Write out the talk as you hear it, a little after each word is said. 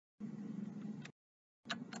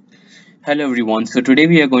Hello everyone, so today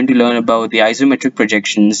we are going to learn about the isometric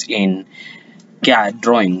projections in CAD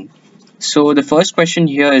drawing. So the first question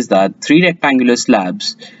here is that three rectangular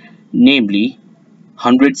slabs, namely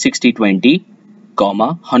 160-20,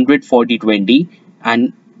 140-20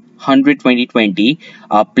 and 120-20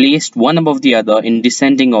 are placed one above the other in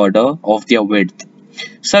descending order of their width,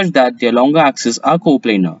 such that their longer axes are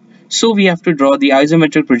coplanar. So we have to draw the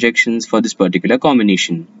isometric projections for this particular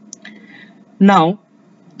combination. Now,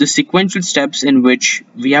 the sequential steps in which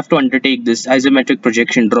we have to undertake this isometric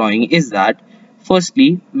projection drawing is that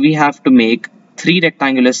firstly we have to make three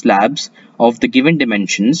rectangular slabs of the given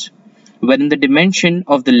dimensions, wherein the dimension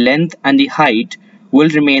of the length and the height will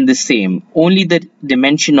remain the same. Only the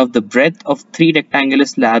dimension of the breadth of three rectangular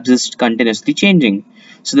slabs is continuously changing.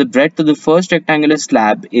 So the breadth of the first rectangular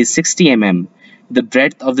slab is 60 mm, the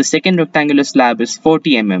breadth of the second rectangular slab is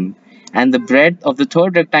 40 mm, and the breadth of the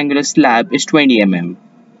third rectangular slab is 20 mm,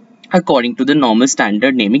 according to the normal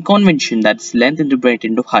standard naming convention, that's length into breadth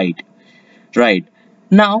into height. Right.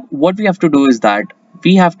 Now what we have to do is that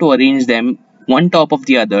we have to arrange them one top of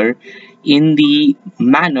the other in the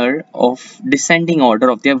manner of descending order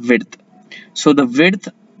of their width. So the width,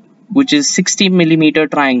 which is 60 millimeter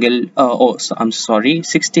triangle, I'm sorry,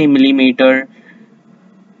 60 millimeter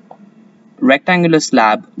rectangular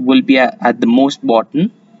slab will be at the most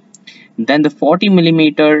bottom. Then the 40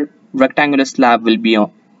 millimeter rectangular slab will be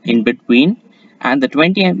in between, and the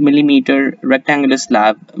 20 millimeter rectangular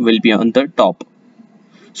slab will be on the top.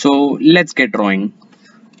 So let's get drawing.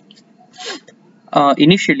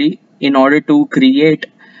 Initially, in order to create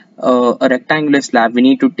a rectangular slab, we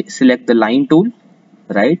need to select the line tool,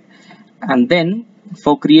 right? And then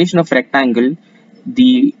for creation of rectangle,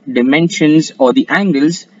 the dimensions or the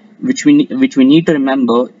angles which we need to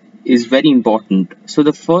remember is very important. So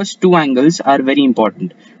the first two angles are very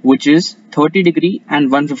important, which is 30°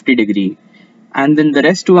 and 150°. And then the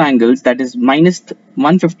rest two angles, that is minus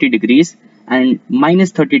 150° and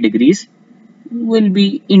minus 30°, will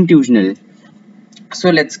be intuitional.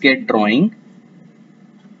 So let's get drawing.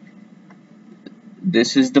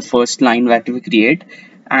 This is the first line that we create,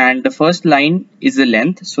 and the first line is the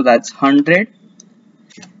length, so that's 100,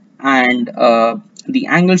 and the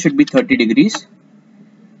angle should be 30°.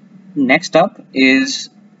 Next up is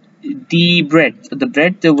the breadth. The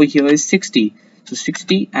breadth over here is 60, so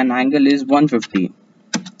 60 and angle is 150,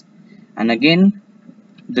 and again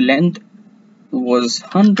the length was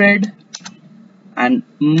 100 and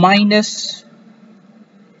minus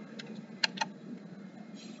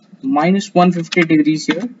 150°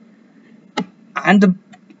 here, and the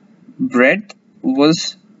breadth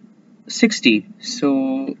was 60,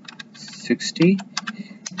 so 60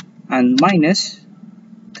 and minus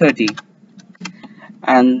 30,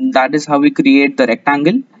 and that is how we create the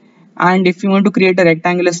rectangle. And if you want to create a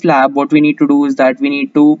rectangular slab, what we need to do is that we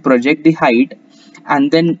need to project the height and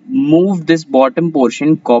then move this bottom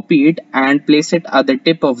portion, copy it and place it at the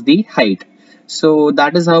tip of the height. So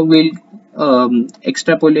that is how we'll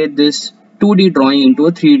extrapolate this 2D drawing into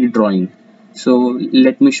a 3D drawing. So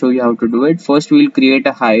let me show you how to do it. First we'll create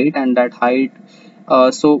a height, and that height,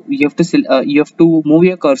 so you have to move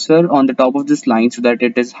your cursor on the top of this line so that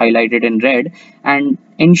it is highlighted in red, and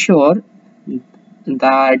ensure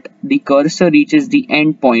that the cursor reaches the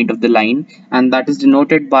end point of the line, and that is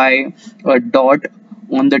denoted by a dot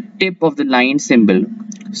on the tip of the line symbol.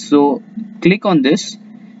 So click on this,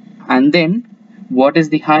 and then what is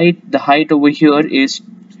the height? The height over here is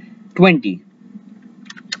 20,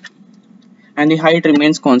 and the height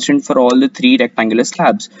remains constant for all the three rectangular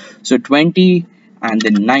slabs, so 20 and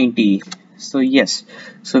then 90. So yes,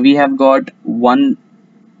 so we have got one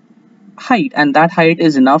height, and that height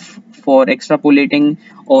is enough for extrapolating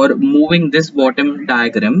or moving this bottom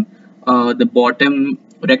diagram, the bottom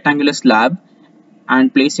rectangular slab,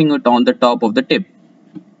 and placing it on the top of the tip.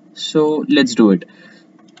 So let's do it.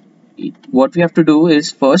 What we have to do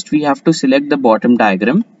is first we have to select the bottom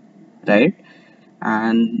diagram, right?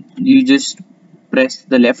 And you just press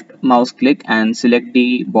the left mouse click and select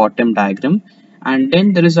the bottom diagram, and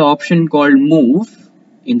then there is an option called move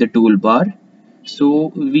in the toolbar.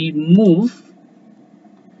 So we move.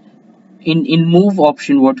 In move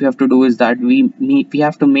option, what we have to do is that we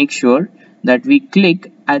have to make sure that we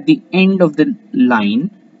click at the end of the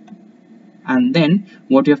line, and then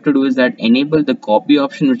what you have to do is that enable the copy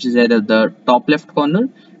option, which is at the top left corner,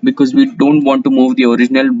 because we don't want to move the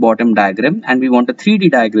original bottom diagram and we want a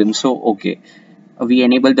 3D diagram. So okay, we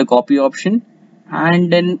enable the copy option,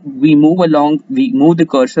 and then we move the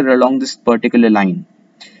cursor along this particular line.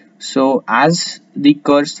 So as the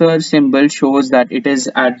cursor symbol shows that it is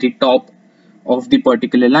at the top of the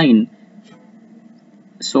particular line,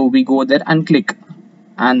 So we go there and click,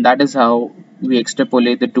 and that is how we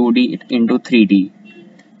extrapolate the 2D into 3D.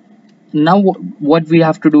 Now what we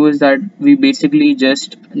have to do is that we basically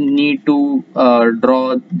just need to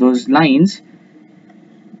draw those lines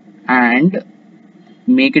and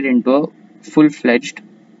make it into a full-fledged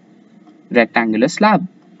rectangular slab.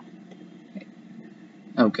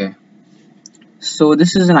 Okay, so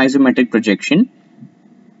this is an isometric projection.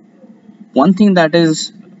 One thing that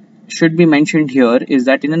is should be mentioned here is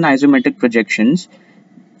that in an isometric projections,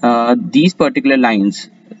 these particular lines,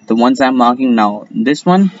 the ones I'm marking now, this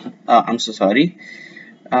one, I'm so sorry,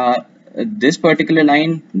 this particular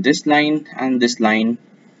line, this line, and this line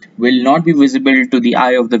will not be visible to the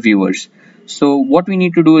eye of the viewers. So what we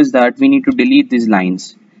need to do is that we need to delete these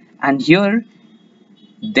lines. And here,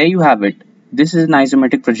 there you have it. This is an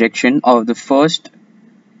isometric projection of the first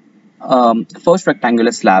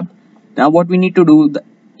rectangular slab. Now what we need to do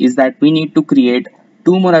is that we need to create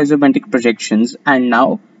two more isometric projections, and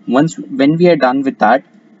now when we are done with that,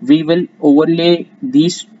 we will overlay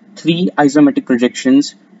these three isometric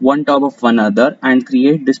projections one top of one another and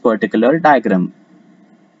create this particular diagram.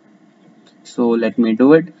 So let me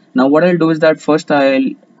do it. Now what I'll do is that first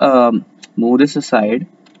I'll move this aside,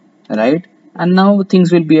 right? And now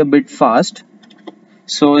things will be a bit fast.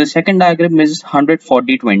 So the second diagram is 100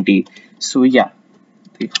 40 20. So yeah,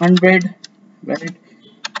 the 100, right,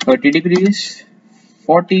 30 degrees,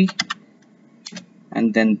 40,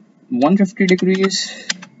 and then 150 degrees,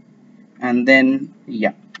 and then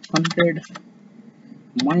yeah, 100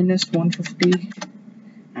 minus 150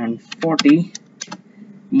 and 40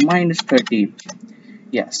 minus 30.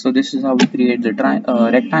 Yeah, so this is how we create the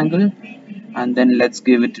rectangle. And then let's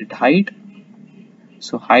give it its height.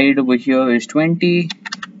 So height over here is 20,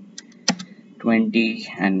 20,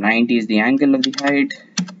 and 90 is the angle of the height.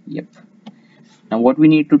 Yep. Now what we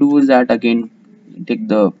need to do is that again take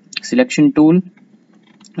the selection tool,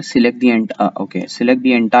 select the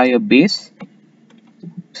entire base.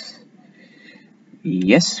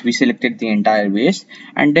 Yes, we selected the entire base,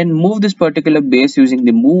 and then move this particular base using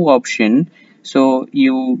the move option. So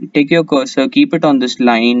you take your cursor, keep it on this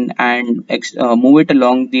line, and move it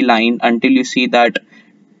along the line until you see that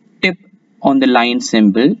tip on the line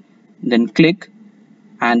symbol. Then click,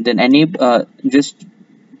 and then enable. Just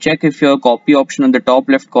check if your copy option on the top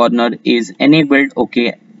left corner is enabled.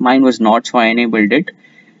 Okay, mine was not, so I enabled it,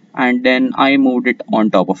 and then I moved it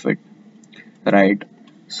on top of it. Right.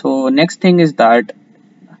 So next thing is that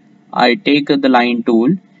I take the line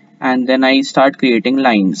tool and then I start creating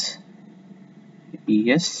lines.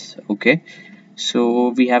 Yes, okay. So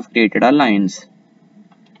we have created our lines.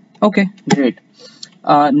 Okay, great.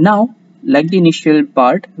 Now, like the initial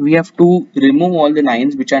part, we have to remove all the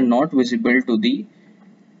lines which are not visible to the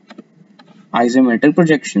isometric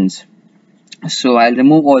projections. So I'll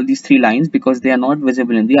remove all these three lines because they are not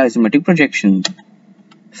visible in the isometric projection.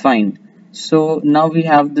 Fine. So now we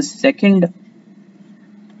have the second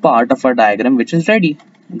part of our diagram which is ready.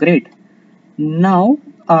 Great. Now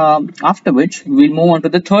after which we'll move on to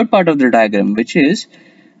the third part of the diagram, which is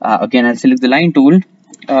again I'll select the line tool.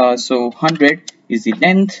 So 100 is the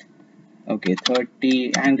length, okay,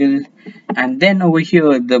 30 angle, and then over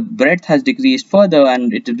here the breadth has decreased further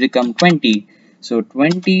and it will become 20. So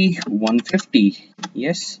 20, 150,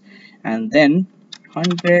 yes, and then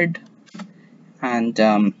 100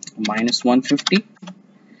 and minus 150,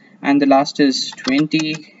 and the last is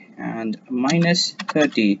 20 and minus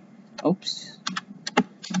 30. Oops.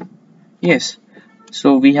 Yes,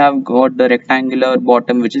 so we have got the rectangular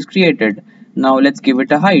bottom which is created. Now let's give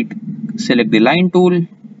it a height. Select the line tool,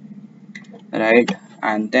 right,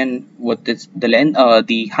 and then what is the length,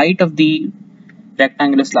 the height of the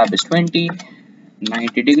rectangular slab is 20,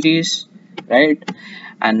 90 degrees, right?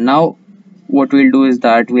 And now what we'll do is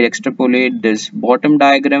that we'll extrapolate this bottom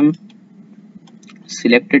diagram,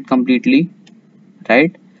 select it completely,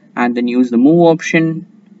 right, and then use the move option,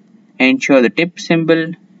 ensure the tip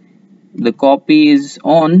symbol, the copy is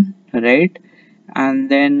on, right,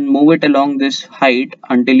 and then move it along this height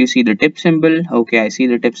until you see the tip symbol. Okay, I see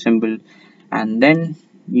the tip symbol, and then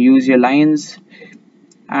use your lines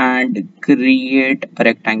and create a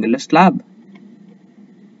rectangular slab.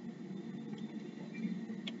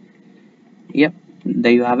 Yep,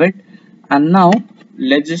 there you have it. And now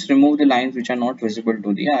let's just remove the lines which are not visible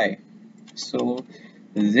to the eye. So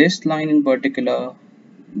this line in particular,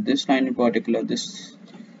 this line in particular, this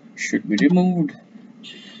should be removed.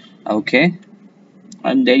 Okay,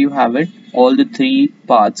 and there you have it. All the three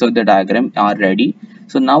parts of the diagram are ready.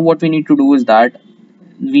 So now what we need to do is that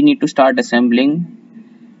we need to start assembling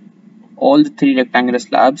all the three rectangular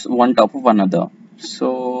slabs one top of another.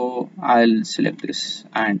 So I'll select this,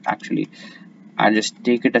 and actually I'll just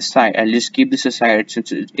take it aside. I'll just keep this aside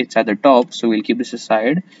since it's at the top, so we'll keep this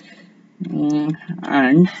aside.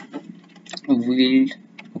 And we'll,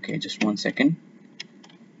 okay, just 1 second.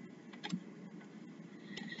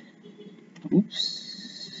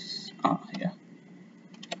 Oops. Yeah.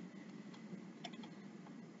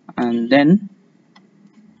 And then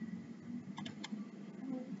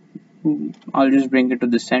I'll just bring it to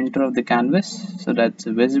the center of the canvas so that's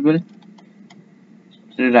visible.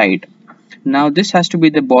 Right. Now this has to be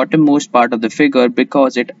the bottommost part of the figure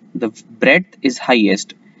because the breadth is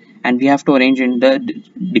highest, and we have to arrange in the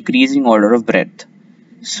decreasing order of breadth.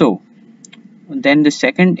 So then the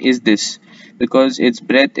second is this, because its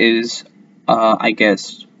breadth is I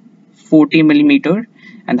guess 40 millimeter,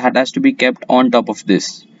 and that has to be kept on top of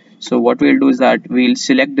this. So what we'll do is that we'll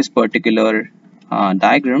select this particular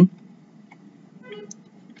diagram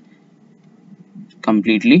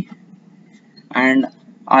completely, and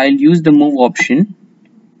I'll use the move option.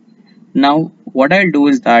 Now what I'll do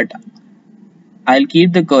is that I'll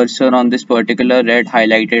keep the cursor on this particular red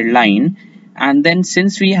highlighted line, and then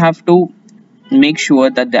since we have to make sure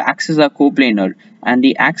that the axes are coplanar and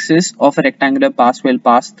the axis of a rectangular path will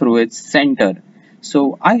pass through its center,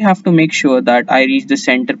 so I have to make sure that I reach the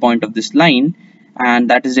center point of this line,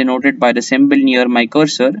 and that is denoted by the symbol near my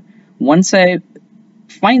cursor. Once I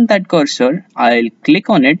find that cursor, I'll click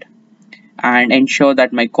on it and ensure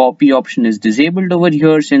that my copy option is disabled over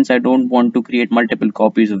here, since I don't want to create multiple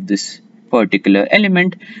copies of this particular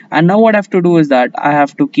element. And now what I have to do is that I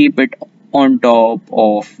have to keep it on top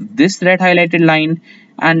of this red highlighted line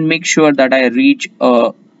and make sure that I reach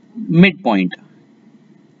a midpoint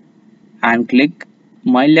and click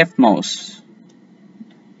my left mouse.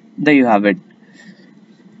 There you have it.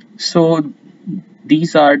 So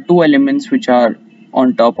these are two elements which are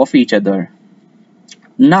on top of each other.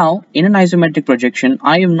 Now, in an isometric projection,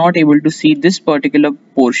 I am not able to see this particular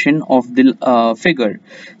portion of the figure.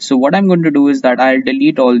 So what I'm going to do is that I'll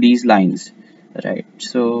delete all these lines, right?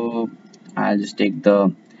 So I'll just take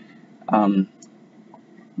the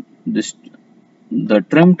this the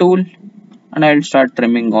trim tool, and I'll start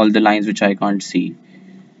trimming all the lines which I can't see,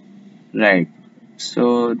 right?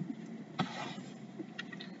 So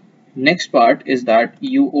next part is that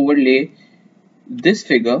you overlay this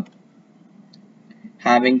figure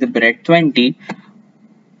having the breadth 20.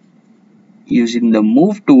 Using the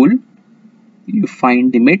move tool, you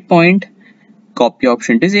find the midpoint, copy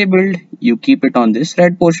option disabled, you keep it on this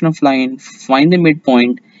red portion of line, find the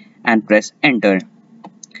midpoint and press enter,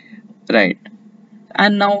 right?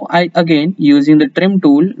 And now I again, using the trim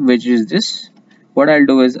tool, which is this, what I'll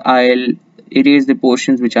do is I'll erase the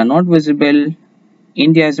portions which are not visible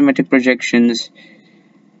in the isometric projections,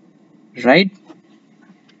 right?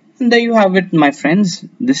 And there you have it, my friends.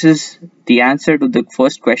 This is the answer to the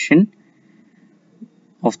first question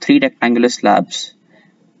of 3 rectangular slabs.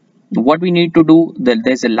 What we need to do,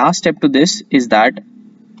 there's a last step to this, is that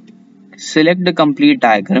select the complete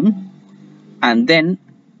diagram, and then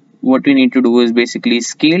what we need to do is basically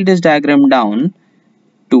scale this diagram down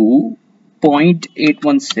to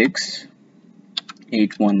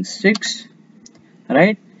 0.816,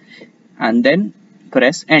 right? And then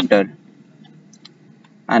press enter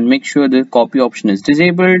and make sure the copy option is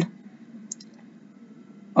disabled.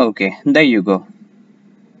 Okay, there you go.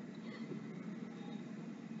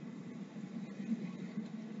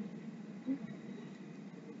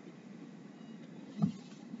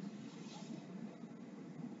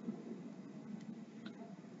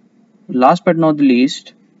 Last but not the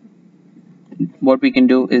least, what we can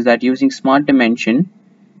do is that using smart dimension,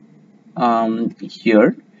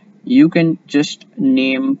 here you can just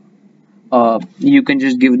name you can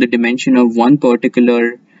just give the dimension of one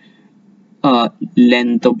particular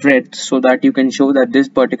length or breadth, so that you can show that this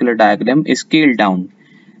particular diagram is scaled down.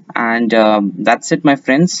 And that's it, my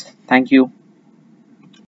friends. Thank you.